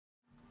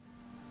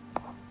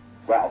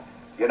Well,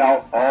 you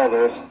know, all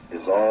this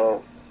is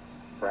all,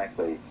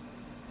 frankly,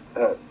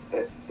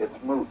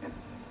 it's moot.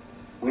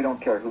 We don't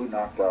care who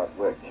knocked out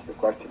which. The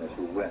question is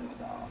who wins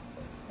now.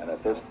 And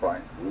at this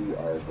point, we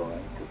are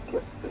going to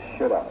kick the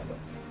shit out of them.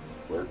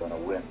 We're going to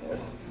win this,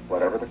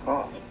 whatever the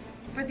cost.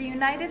 For the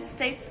United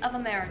States of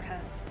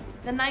America,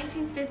 the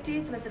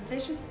 1950s was a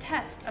vicious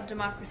test of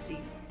democracy.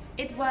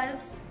 It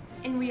was,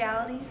 in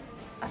reality,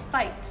 a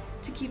fight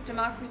to keep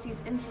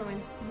democracy's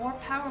influence more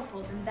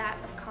powerful than that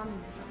of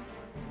communism.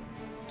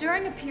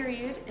 During a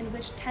period in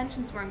which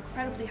tensions were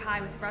incredibly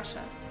high with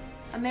Russia,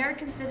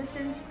 American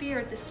citizens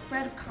feared the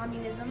spread of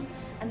communism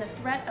and the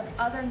threat of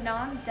other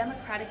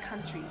non-democratic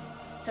countries,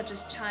 such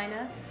as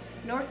China,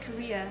 North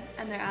Korea,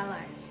 and their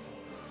allies.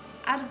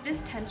 Out of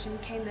this tension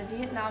came the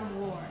Vietnam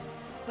War,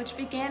 which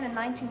began in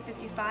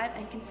 1955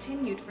 and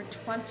continued for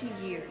 20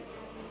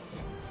 years.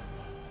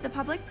 The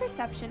public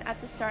perception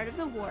at the start of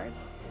the war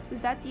was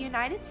that the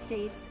United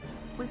States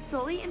was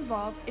solely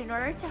involved in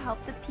order to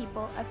help the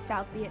people of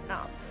South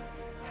Vietnam.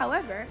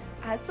 However,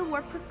 as the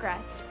war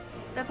progressed,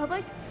 the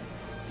public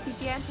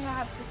began to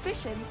have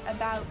suspicions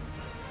about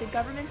the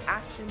government's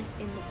actions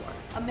in the war.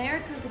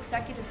 America's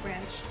executive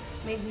branch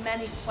made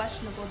many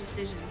questionable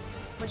decisions,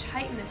 which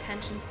heightened the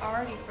tensions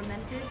already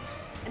fermented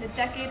in a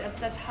decade of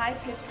such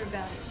high-pitched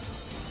rebellion: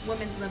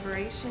 women's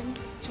liberation,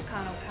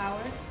 Chicano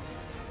power,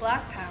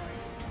 black power,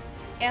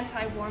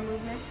 anti-war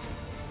movement,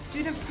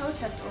 student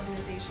protest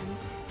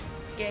organizations,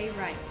 gay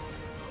rights.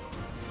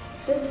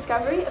 The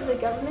discovery of the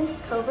government's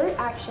covert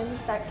actions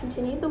that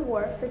continued the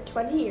war for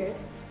 20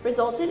 years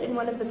resulted in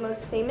one of the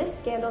most famous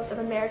scandals of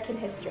American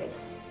history,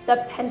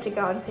 the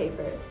Pentagon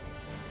Papers.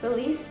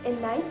 Released in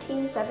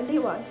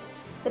 1971,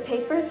 the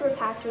papers were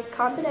packed with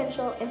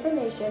confidential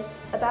information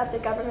about the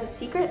government's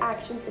secret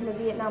actions in the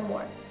Vietnam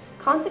War.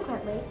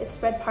 Consequently, it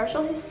spread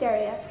partial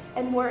hysteria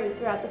and worry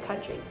throughout the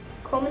country,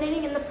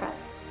 culminating in the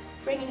press,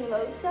 bringing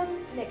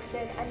loathsome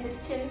Nixon and his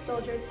tin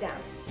soldiers down.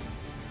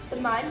 The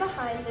mind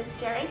behind this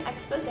daring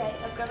expose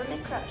of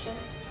government corruption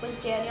was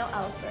Daniel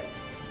Ellsberg,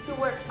 who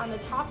worked on the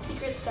top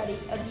secret study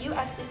of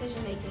U.S.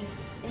 decision-making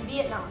in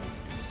Vietnam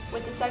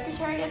with the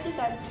Secretary of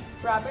Defense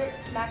Robert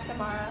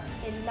McNamara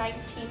in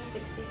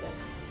 1966.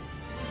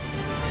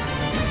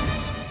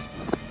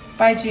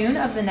 By June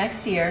of the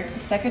next year, the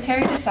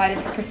Secretary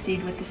decided to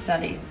proceed with the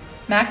study.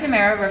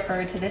 McNamara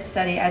referred to this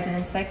study as an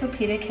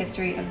encyclopedic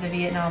history of the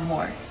Vietnam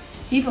War.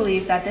 He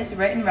believed that this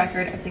written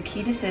record of the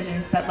key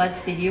decisions that led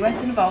to the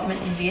U.S.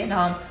 involvement in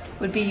Vietnam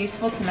would be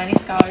useful to many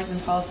scholars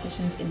and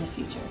politicians in the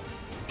future.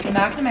 The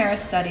McNamara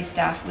study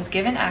staff was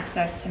given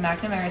access to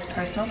McNamara's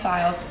personal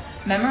files,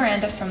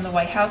 memoranda from the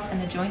White House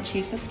and the Joint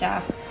Chiefs of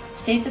Staff,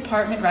 State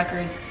Department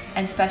records,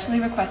 and specially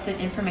requested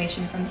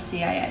information from the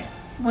CIA.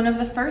 One of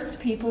the first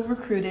people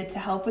recruited to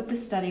help with the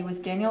study was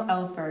Daniel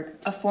Ellsberg,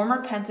 a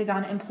former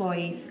Pentagon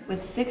employee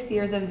with 6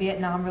 years of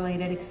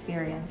Vietnam-related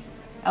experience.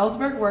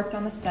 Ellsberg worked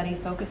on the study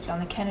focused on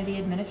the Kennedy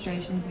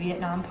administration's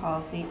Vietnam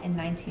policy in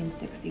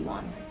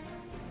 1961.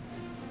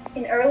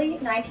 In early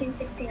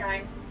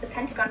 1969, the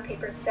Pentagon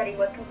Papers study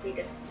was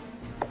completed.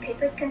 The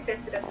papers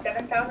consisted of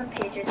 7,000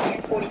 pages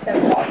and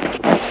 47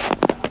 volumes.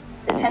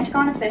 The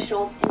Pentagon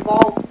officials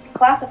involved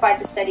classified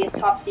the study as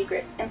top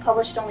secret and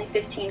published only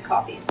 15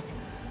 copies.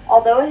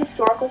 Although a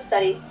historical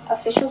study,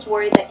 officials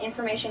worried that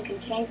information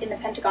contained in the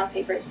Pentagon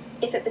Papers,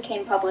 if it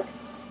became public,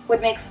 would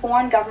make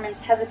foreign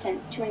governments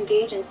hesitant to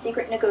engage in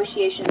secret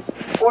negotiations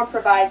or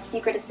provide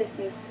secret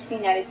assistance to the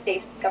United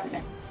States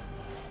government.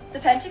 The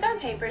Pentagon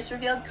Papers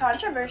revealed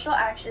controversial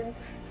actions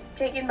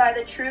taken by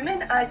the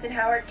Truman,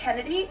 Eisenhower,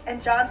 Kennedy,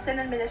 and Johnson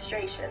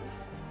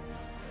administrations.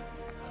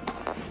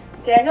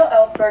 Daniel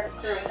Ellsberg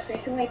grew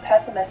increasingly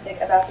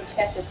pessimistic about the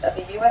chances of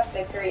a U.S.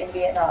 victory in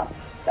Vietnam.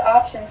 The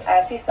options,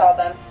 as he saw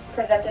them,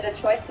 presented a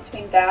choice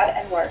between bad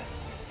and worse.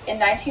 In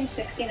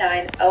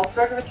 1969,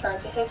 Ellsberg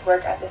returned to his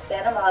work at the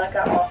Santa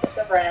Monica office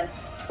of Rand,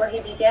 where he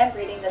began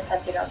reading the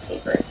Pentagon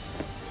Papers.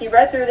 He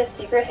read through the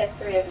secret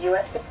history of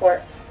U.S.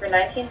 support for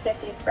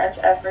 1950s French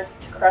efforts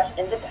to crush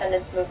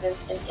independence movements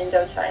in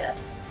Indochina.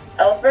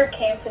 Ellsberg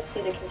came to see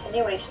the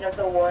continuation of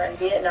the war in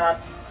Vietnam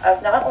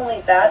as not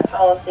only bad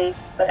policy,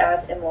 but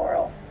as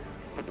immoral.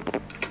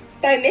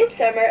 By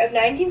midsummer of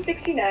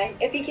 1969,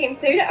 it became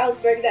clear to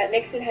Ellsberg that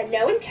Nixon had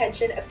no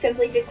intention of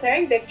simply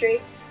declaring victory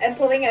and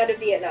pulling out of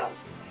Vietnam.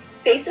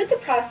 Faced with the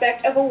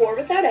prospect of a war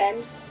without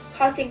end,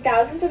 costing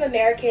thousands of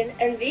American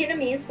and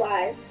Vietnamese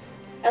lives,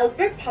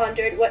 Ellsberg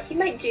pondered what he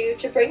might do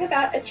to bring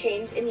about a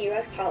change in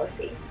U.S.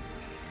 policy.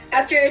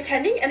 After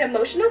attending an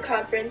emotional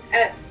conference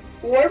at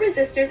War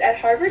Resisters at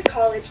Harvard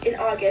College in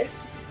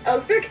August,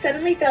 Ellsberg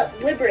suddenly felt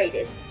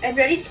liberated and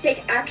ready to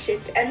take action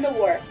to end the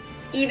war,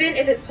 even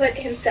if it put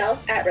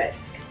himself at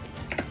risk.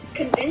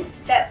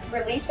 Convinced that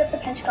release of the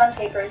Pentagon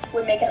Papers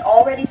would make an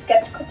already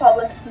skeptical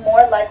public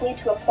more likely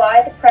to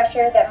apply the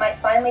pressure that might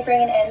finally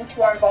bring an end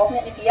to our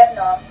involvement in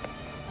Vietnam,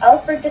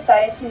 Ellsberg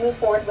decided to move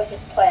forward with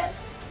his plan.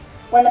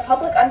 When the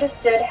public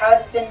understood how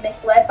it had been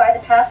misled by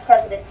the past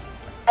presidents,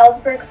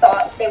 Ellsberg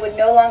thought they would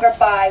no longer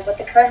buy what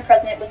the current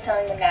president was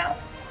telling them now.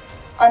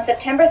 On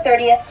September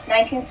 30th,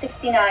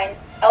 1969,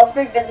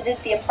 Ellsberg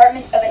visited the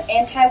apartment of an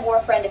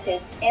anti-war friend of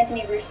his,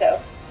 Anthony Russo,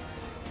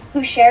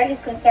 who shared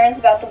his concerns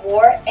about the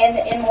war and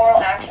the immoral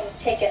actions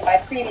taken by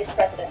previous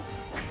presidents.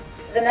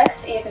 The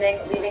next evening,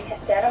 leaving his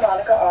Santa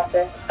Monica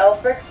office,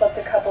 Ellsberg slipped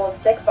a couple of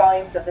thick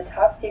volumes of the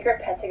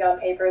top-secret Pentagon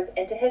papers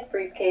into his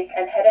briefcase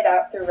and headed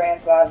out through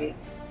Rand's lobby.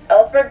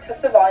 Ellsberg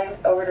took the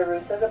volumes over to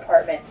Russo's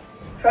apartment.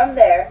 From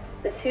there,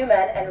 the two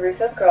men and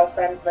Russo's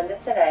girlfriend, Linda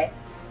Sine,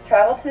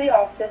 traveled to the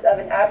offices of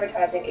an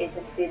advertising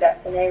agency that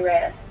Sine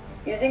ran.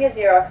 Using a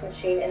Xerox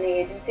machine in the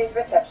agency's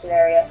reception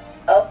area,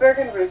 Ellsberg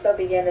and Russo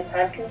began the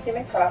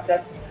time-consuming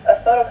process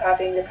of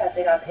photocopying the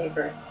Pentagon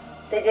papers.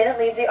 They didn't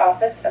leave the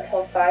office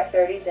until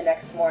 5:30 the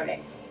next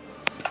morning.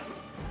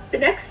 The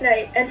next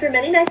night, and for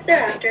many nights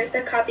thereafter,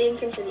 the copying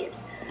continued.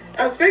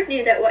 Ellsberg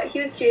knew that what he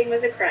was doing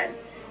was a crime,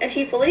 and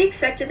he fully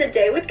expected the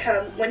day would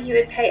come when he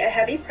would pay a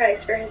heavy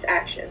price for his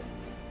actions.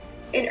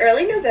 In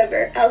early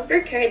November,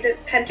 Ellsberg carried the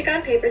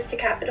Pentagon papers to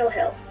Capitol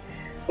Hill,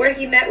 where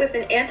he met with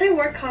an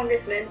anti-war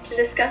congressman to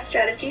discuss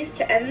strategies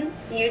to end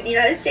the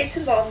United States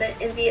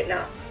involvement in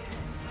Vietnam.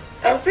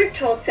 Ellsberg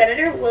told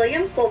Senator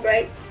William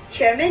Fulbright,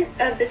 chairman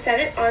of the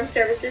Senate Armed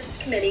Services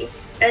Committee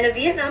and a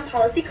Vietnam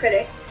policy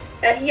critic,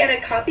 that he had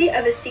a copy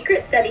of a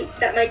secret study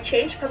that might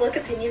change public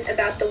opinion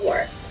about the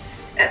war.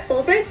 At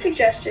Fulbright's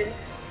suggestion,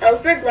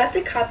 Ellsberg left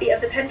a copy of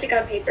the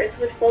Pentagon papers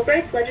with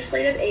Fulbright's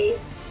legislative aide,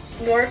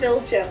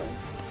 Norville Jones.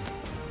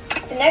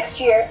 The next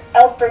year,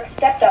 Ellsberg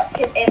stepped up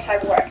his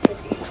anti-war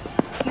activities.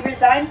 He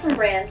resigned from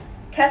Rand,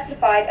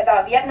 testified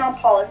about Vietnam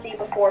policy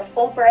before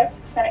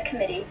Fulbright's Senate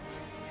committee,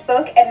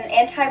 spoke at an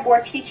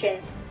anti-war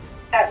teach-in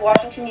at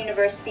Washington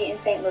University in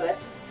St.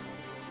 Louis.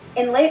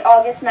 In late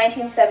August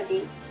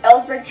 1970,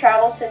 Ellsberg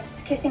traveled to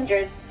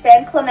Kissinger's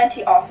San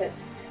Clemente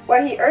office,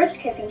 where he urged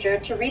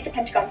Kissinger to read the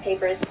Pentagon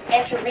papers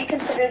and to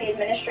reconsider the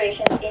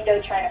administration's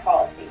Indochina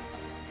policy.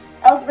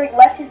 Ellsberg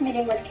left his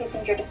meeting with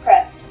Kissinger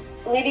depressed,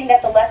 believing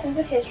that the lessons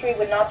of history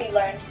would not be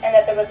learned and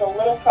that there was a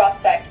little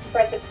prospect for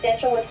a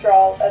substantial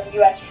withdrawal of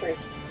U.S.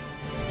 troops.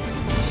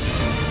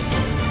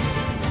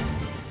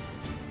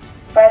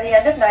 By the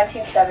end of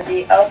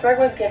 1970, Ellsberg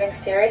was giving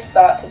serious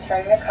thought to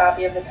turning a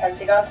copy of the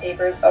Pentagon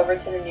papers over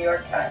to the New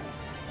York Times.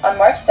 On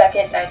March 2,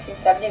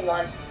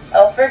 1971,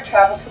 Ellsberg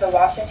traveled to the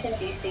Washington,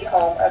 D.C.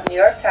 home of New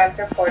York Times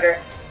reporter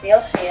Neil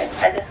Sheehan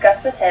and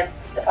discussed with him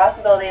the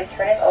possibility of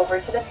turning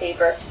over to the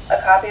paper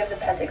a copy of the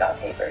Pentagon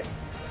papers.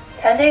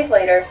 10 days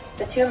later,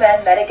 the two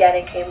men met again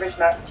in Cambridge,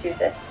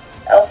 Massachusetts.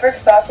 Ellsberg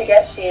sought to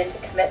get Sheehan to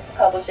commit to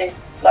publishing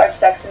large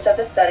sections of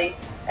the study,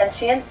 and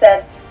Sheehan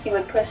said he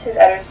would push his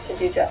editors to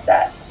do just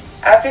that.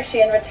 After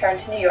Sheehan returned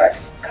to New York,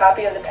 a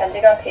copy of the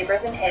Pentagon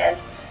papers in hand,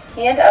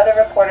 he and other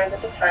reporters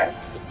at the Times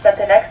spent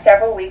the next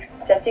several weeks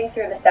sifting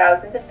through the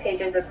thousands of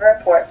pages of the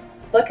report,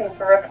 looking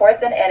for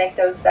reports and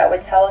anecdotes that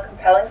would tell a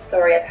compelling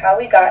story of how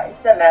we got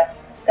into the mess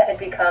that had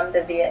become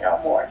the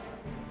Vietnam War.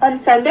 On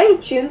Sunday,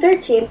 June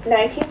 13,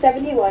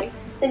 1971,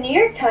 the New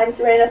York Times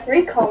ran a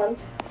 3-column,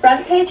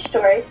 front-page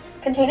story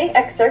containing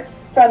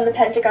excerpts from the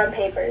Pentagon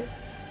papers.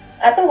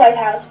 At the White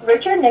House,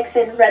 Richard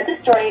Nixon read the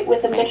story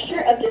with a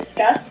mixture of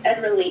disgust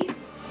and relief.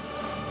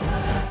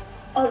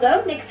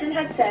 Although Nixon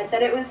had said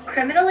that it was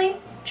criminally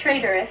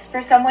traitorous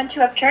for someone to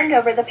have turned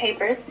over the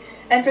papers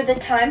and for the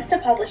Times to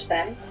publish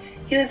them,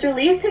 he was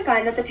relieved to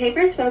find that the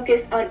papers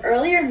focused on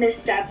earlier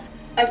missteps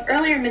of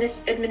earlier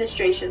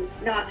administrations,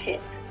 not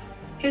his.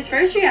 His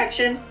first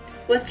reaction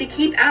was to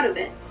keep out of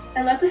it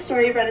and let the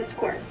story run its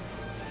course.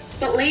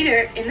 But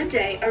later in the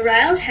day, a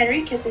riled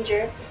Henry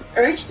Kissinger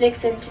urged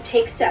Nixon to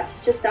take steps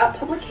to stop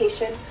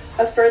publication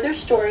of further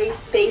stories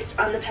based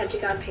on the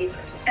Pentagon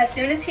papers. As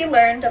soon as he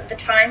learned of the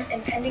Times'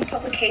 impending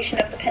publication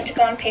of the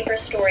Pentagon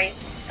papers story,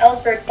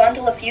 Ellsberg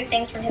bundled a few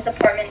things from his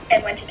apartment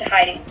and went into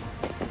hiding.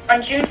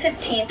 On June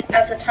 15th,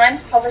 as the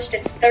Times published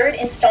its third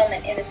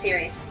installment in the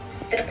series,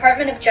 the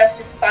Department of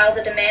Justice filed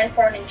a demand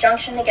for an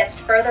injunction against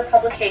further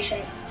publication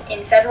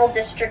in federal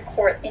district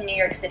court in New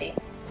York City.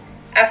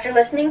 After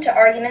listening to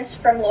arguments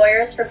from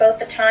lawyers for both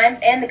the Times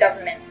and the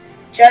government,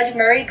 Judge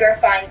Murray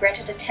Gurfein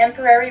granted a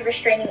temporary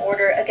restraining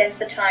order against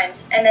the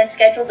Times and then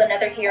scheduled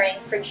another hearing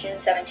for June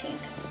 17th.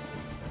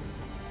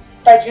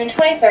 By June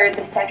 23rd,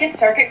 the Second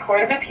Circuit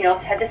Court of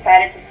Appeals had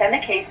decided to send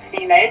the case to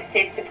the United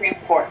States Supreme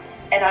Court,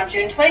 and on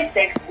June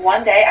 26th,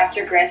 one day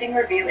after granting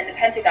review in the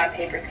Pentagon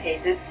papers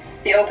cases,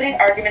 the opening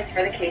arguments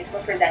for the case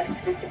were presented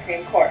to the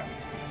Supreme Court.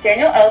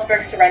 Daniel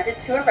Ellsberg surrendered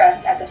to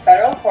arrest at the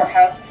federal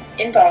courthouse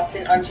in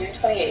Boston on June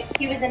 28th.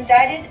 He was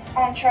indicted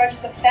on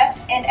charges of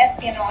theft and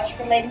espionage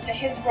relating to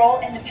his role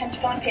in the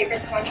Pentagon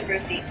papers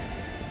controversy.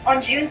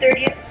 On June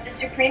 30th, the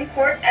Supreme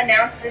Court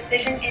announced a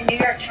decision in New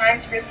York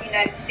Times v.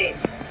 United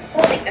States,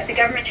 holding that the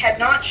government had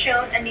not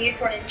shown a need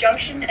for an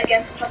injunction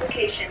against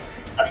publication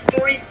of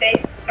stories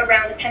based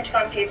around the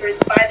Pentagon papers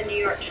by the New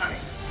York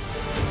Times.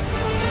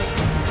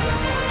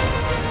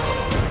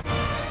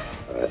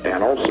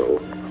 And also,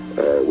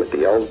 with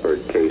the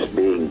Ellsberg case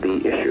being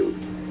the issue,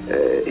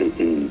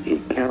 he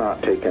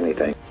cannot take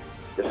anything.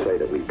 Just say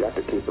that we've got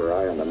to keep our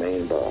eye on the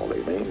main ball. The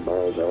main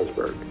ball is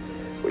Ellsberg.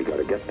 We got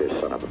to get this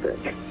son of a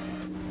bitch.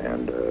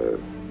 And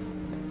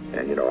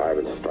And, you know, I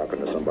was talking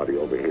to somebody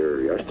over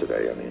here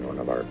yesterday, I mean, one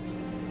of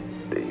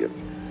the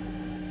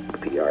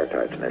PR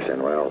types, and they're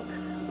saying, well,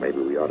 maybe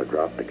we ought to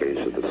drop the case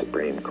if the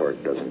Supreme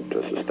Court doesn't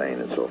sustain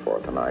and so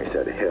forth. And I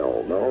said,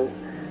 hell no.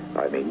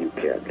 I mean, you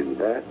can't do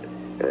that.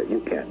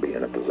 You can't be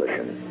in a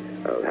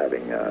position of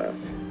having,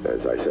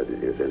 as I said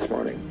this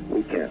morning,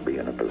 we can't be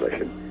in a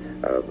position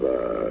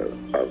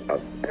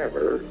of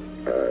ever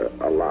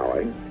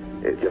allowing,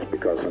 just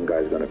because some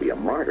guy's going to be a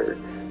martyr,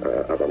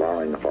 of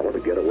allowing a fellow to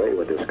get away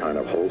with this kind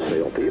of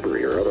wholesale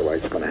thievery, or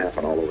otherwise it's going to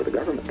happen all over the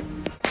government.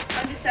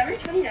 On December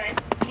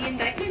 29th, the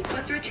indictment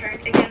was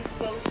returned against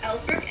both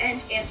Ellsberg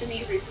and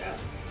Anthony Russo,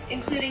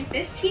 including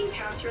 15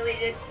 counts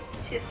related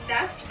to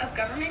theft of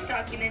government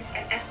documents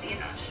and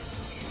espionage.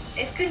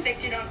 If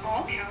convicted on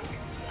all counts,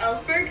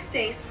 Ellsberg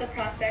faced the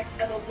prospect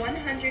of a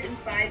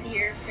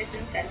 105-year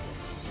prison sentence.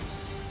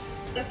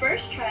 The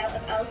first trial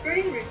of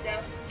Ellsberg and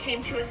Russo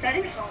came to a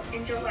sudden halt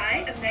in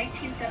July of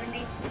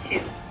 1972,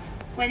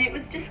 when it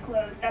was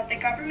disclosed that the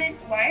government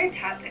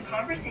wiretapped a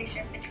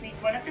conversation between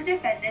one of the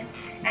defendants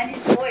and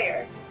his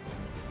lawyer.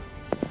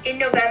 In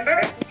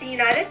November, the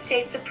United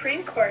States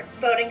Supreme Court,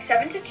 voting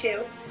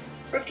 7-2,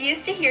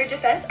 refused to hear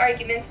defense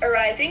arguments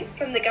arising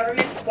from the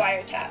government's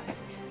wiretap.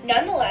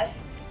 Nonetheless,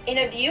 in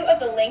a view of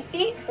the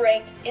lengthy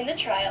break in the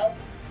trial,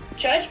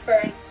 Judge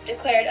Byrne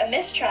declared a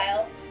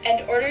mistrial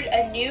and ordered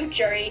a new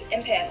jury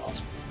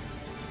impaneled.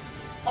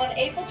 On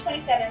April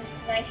 27,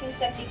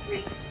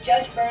 1973,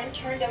 Judge Byrne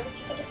turned over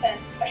to the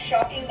defense a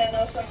shocking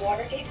memo from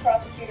Watergate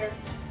prosecutor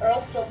Earl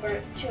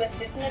Silbert to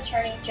Assistant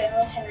Attorney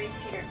General Henry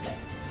Peterson.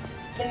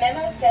 The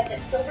memo said that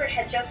Silbert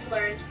had just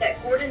learned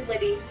that Gordon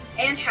Libby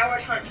and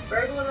Howard Hunt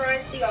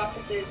burglarized the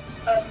offices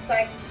of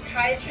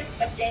psychiatrist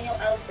of Daniel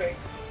Ellsberg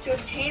to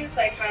obtain the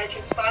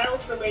psychiatrist's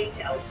files relating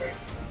to Ellsberg.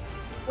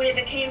 When it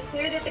became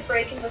clear that the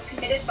break-in was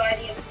committed by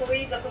the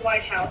employees of the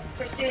White House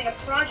pursuing a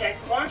project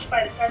launched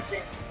by the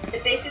president, the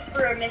basis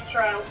for a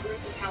mistrial grew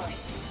compelling.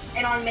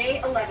 And on May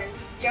 11th,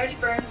 Judge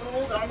Byrne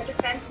ruled on the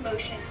defense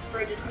motion for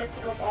a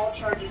dismissal of all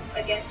charges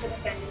against the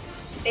defendants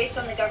based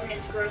on the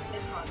government's gross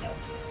misconduct.